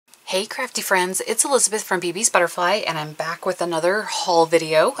Hey crafty friends, it's Elizabeth from BBsButterfly and I'm back with another haul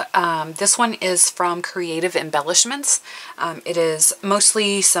video. This one is from Creative Embellishments. It is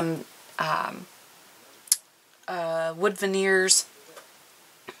mostly some wood veneers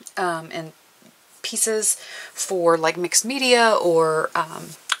and pieces for like mixed media or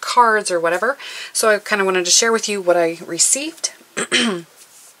cards or whatever. So I kind of wanted to share with you what I received.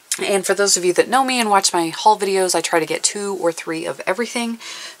 And for those of you that know me and watch my haul videos, I try to get 2 or 3 of everything.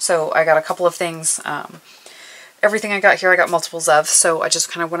 So I got a couple of things. Everything I got here, I got multiples of. So I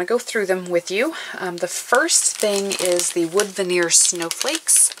just kind of want to go through them with you. The first thing is the wood veneer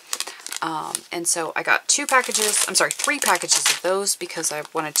snowflakes. And so I got 3 packages of those because I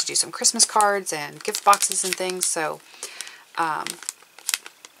wanted to do some Christmas cards and gift boxes and things. So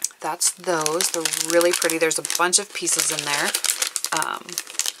that's those. They're really pretty. There's a bunch of pieces in there.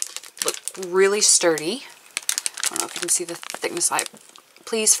 Look really sturdy. I don't know if you can see the thickness.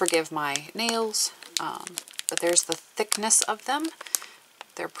 Please forgive my nails, but there's the thickness of them.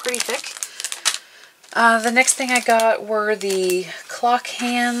 They're pretty thick. The next thing I got were the clock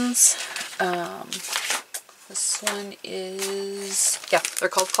hands. This one is, yeah, they're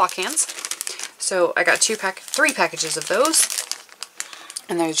called clock hands. So I got 3 packages of those,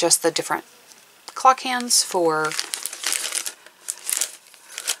 and they're just the different clock hands for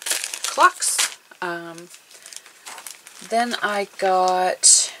clocks. Then I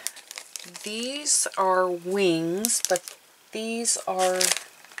got, these are wings, but these are,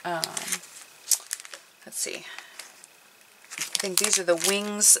 let's see, I think these are the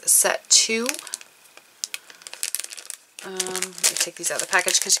wings set 2. Let me take these out of the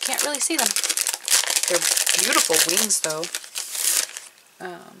package because you can't really see them. They're beautiful wings though.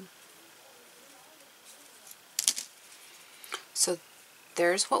 So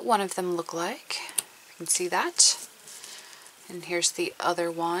there's what one of them look like. You can see that. And here's the other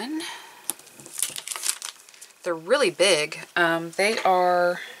one. They're really big. They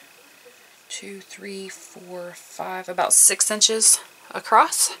are 2, 3, 4, 5, about 6 inches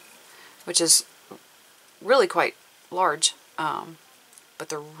across, which is really quite large. But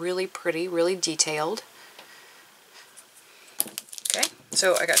they're really pretty, really detailed. Okay,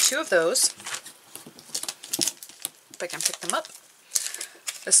 so I got 2 of those. If I can pick them up.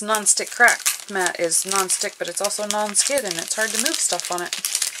 This non-stick crack mat is non-stick, but it's also non-skid, and it's hard to move stuff on it.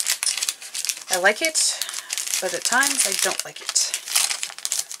 I like it, but at times I don't like it.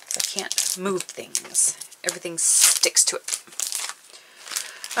 I can't move things. Everything sticks to it.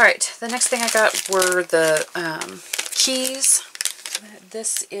 Alright, the next thing I got were the keys.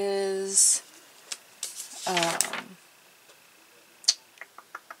 This is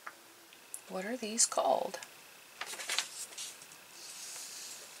what are these called?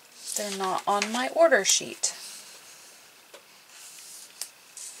 They're not on my order sheet.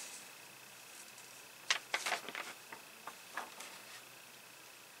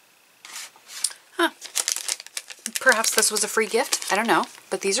 Huh. Perhaps this was a free gift. I don't know.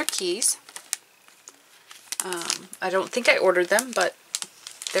 But these are keys. I don't think I ordered them, but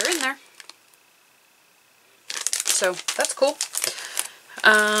they're in there. So that's cool.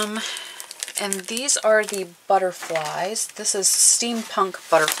 And these are the butterflies. This is Steampunk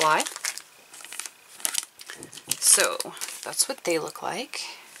Butterfly. So that's what they look like.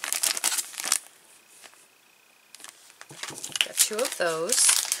 Got 2 of those.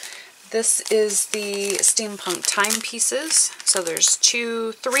 This is the Steampunk timepieces. So there's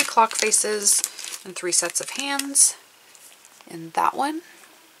 3 clock faces and 3 sets of hands. And that one,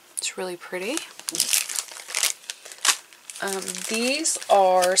 it's really pretty. These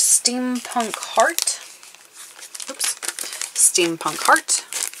are Steampunk Heart. Oops. Steampunk Heart.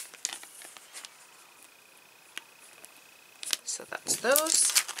 So that's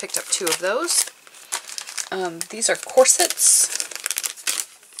those. Picked up 2 of those. These are corsets.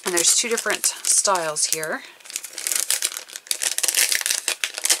 And there's 2 different styles here.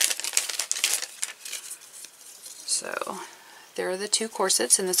 So there are the 2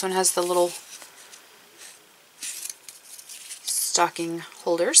 corsets, and this one has the little stocking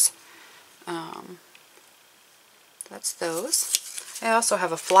holders. That's those. I also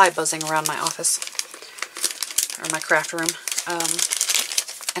have a fly buzzing around my office, or my craft room.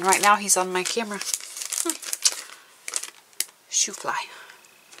 And right now he's on my camera. Shoe fly.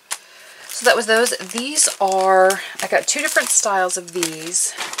 So that was those. These are, I got 2 different styles of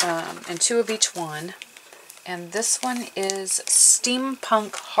these, and 2 of each one. And this one is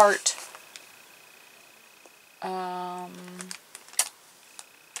Steampunk Heart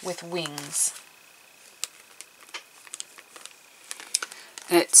with wings.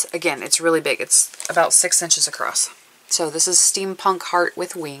 And it's, again, it's really big. It's about 6 inches across. So this is Steampunk Heart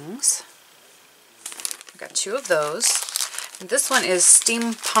with Wings. I've got 2 of those. And this one is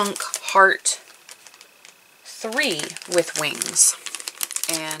Steampunk Heart 3 with Wings.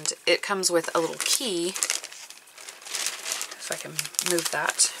 And it comes with a little key. If I can move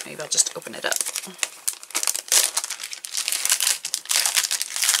that, maybe I'll just open it up.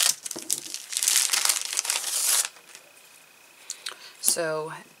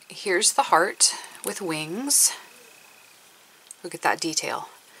 So here's the heart with wings. Look at that detail.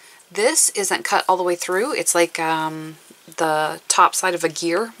 This isn't cut all the way through. It's like the top side of a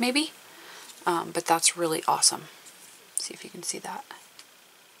gear, maybe. But that's really awesome. See if you can see that.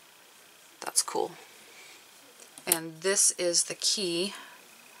 That's cool. And this is the key.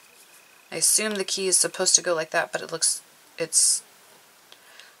 I assume the key is supposed to go like that, but it's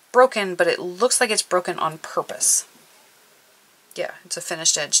broken, but it looks like it's broken on purpose. Yeah, it's a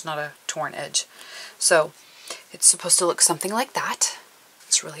finished edge, not a torn edge. So it's supposed to look something like that.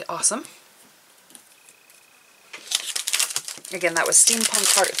 It's really awesome. Again, that was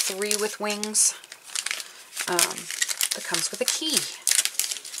Steampunk Heart 3 with Wings. That comes with a key.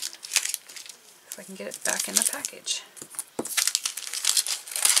 If I can get it back in the package.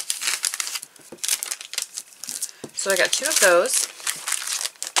 So I got 2 of those.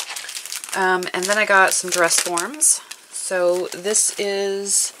 And then I got some dress forms. So this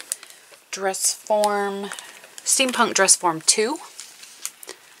is Steampunk Dress Form 2.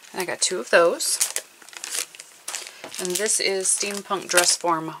 And I got 2 of those. And this is Steampunk Dress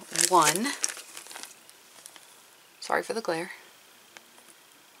Form 1. Sorry for the glare.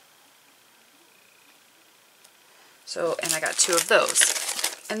 So, and I got 2 of those.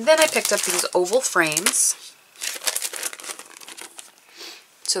 And then I picked up these oval frames.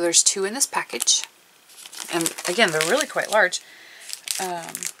 So there's 2 in this package. And again, they're really quite large.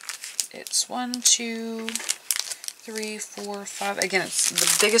 It's 1, 2, 3, 4, 5. Again,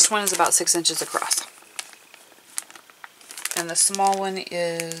 the biggest one is about 6 inches across. And the small one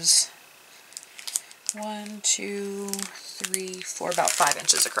is 1, 2, 3, 4, about 5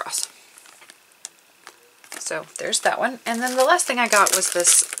 inches across. So there's that one. And then the last thing I got was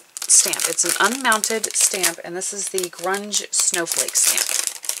this stamp. It's an unmounted stamp, and this is the Grunge Snowflake stamp.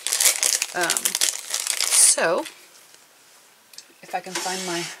 So if I can find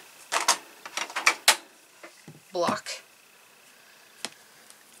my block.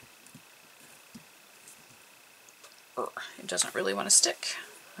 It doesn't really want to stick.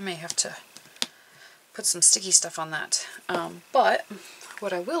 I may have to put some sticky stuff on that. But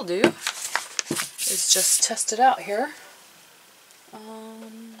what I will do is just test it out here. I'll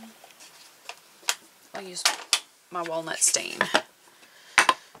use my walnut stain.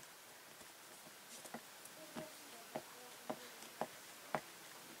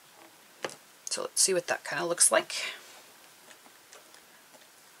 So let's see what that kind of looks like.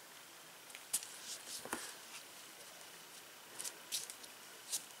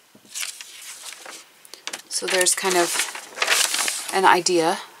 So there's kind of an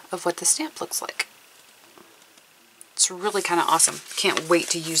idea of what the stamp looks like. It's really kind of awesome. Can't wait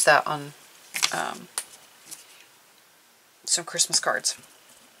to use that on some Christmas cards.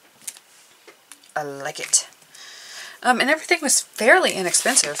 I like it. And everything was fairly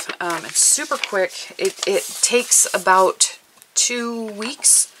inexpensive. It's super quick. It takes about 2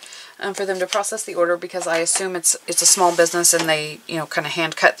 weeks for them to process the order, because I assume it's a small business and they, you know, kind of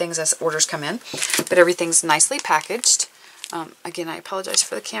hand cut things as orders come in. But everything's nicely packaged. Again, I apologize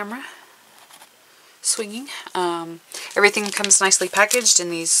for the camera swinging. Everything comes nicely packaged in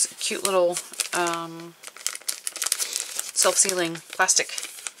these cute little self-sealing plastic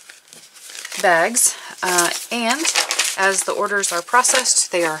bags. And as the orders are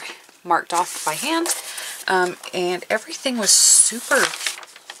processed, they are marked off by hand. And everything was super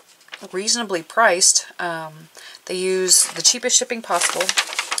reasonably priced. They use the cheapest shipping possible.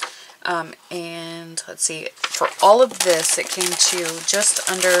 And let's see, for all of this, it came to just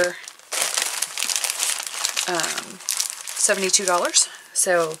under $72.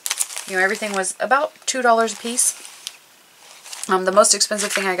 So, you know, everything was about $2 a piece. The most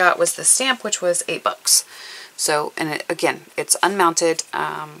expensive thing I got was the stamp, which was $8. So, and again, it's unmounted,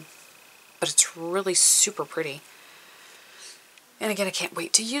 but it's really super pretty. And again, I can't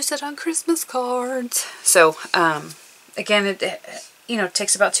wait to use it on Christmas cards. So, again, it you know,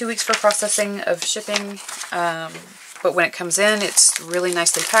 takes about 2 weeks for processing of shipping. But when it comes in, it's really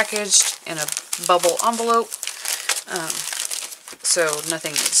nicely packaged in a bubble envelope. So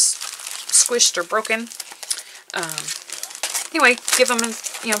nothing is squished or broken. Anyway, give them,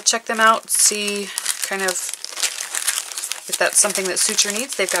 you know, check them out, see kind of if that's something that suits your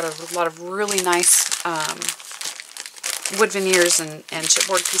needs. They've got a lot of really nice wood veneers and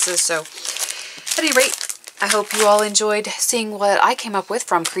chipboard pieces. So at any rate, I hope you all enjoyed seeing what I came up with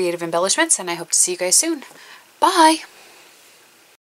from Creative Embellishments, and I hope to see you guys soon. Bye!